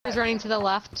Is running to the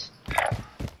left.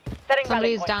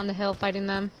 Somebody's down the hill fighting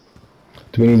them.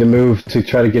 Do we need to move to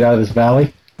try to get out of this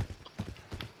valley?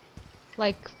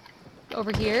 Like,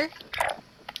 over here?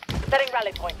 Setting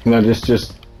rally point. No,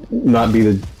 just not be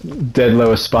the dead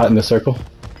lowest spot in the circle.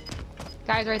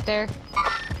 Guys right there.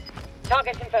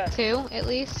 Target confirmed. 2, at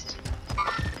least.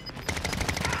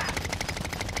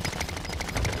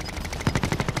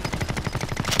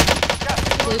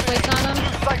 Blue plates on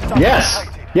them. Yes!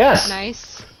 Yes!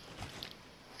 Nice.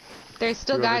 There's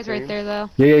still Two other guys right teams. there, though.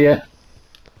 Yeah.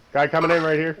 Guy coming in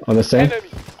right here. On the same? Enemy.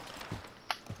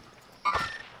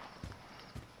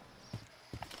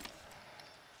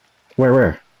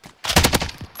 Where?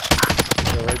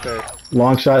 Yeah, right there.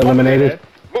 Long shot eliminated.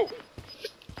 Move.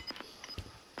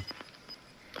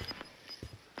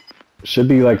 Should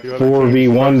be like Two other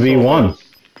teams. 4v1v1.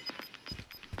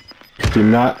 Do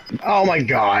not... Oh my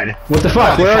god. What the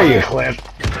fuck? Where are you? Cliff.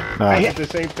 I hit the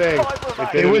same thing.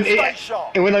 It wouldn't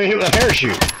let me hit with a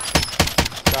parachute.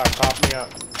 God, pop me up.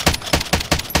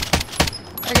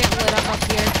 They're getting lit up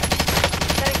here.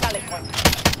 Setting rally point.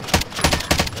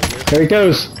 There he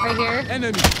goes. Right here.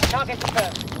 Target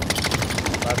confirmed.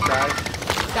 Last guy.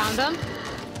 Downed him.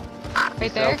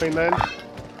 Right there. Selfing then.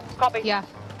 Copy. Yeah.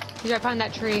 He's right behind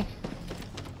that tree.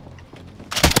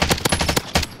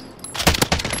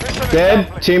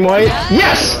 Dead. Team white.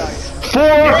 Yes! 4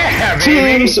 Yeah,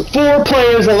 baby. teams, 4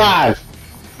 players alive.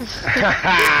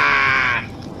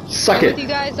 Suck With it. you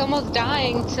guys almost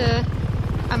dying to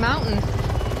a mountain.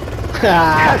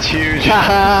 That's huge.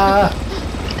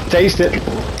 Taste it.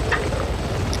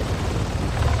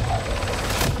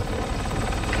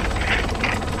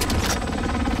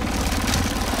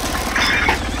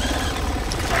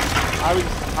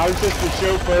 I was just the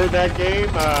chauffeur that game.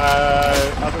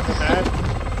 Other than that,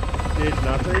 did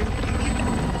nothing.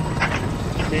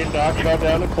 Me and Doc fell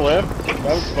down a cliff.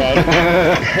 That was fun.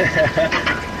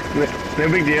 No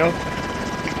big deal.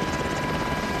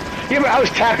 Yeah, but I was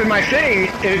tapping my thing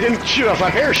and it didn't shoot off my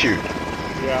parachute.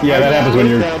 Yeah, that happens when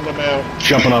you're down the mountain.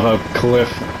 jumping off a cliff.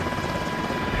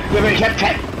 Yeah, but it kept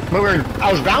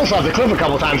I was bouncing off the cliff a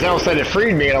couple times and all of a sudden it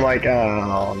freed me and I'm like,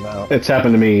 oh no. It's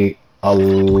happened to me a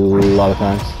lot of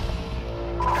times.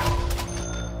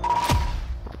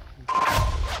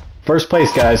 First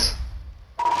place, guys.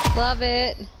 Love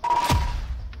it.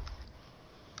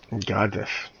 God, this.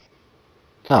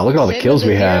 Oh, look at all the Sid kills with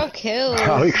we the have. 0 kills.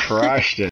 Oh, we crushed it.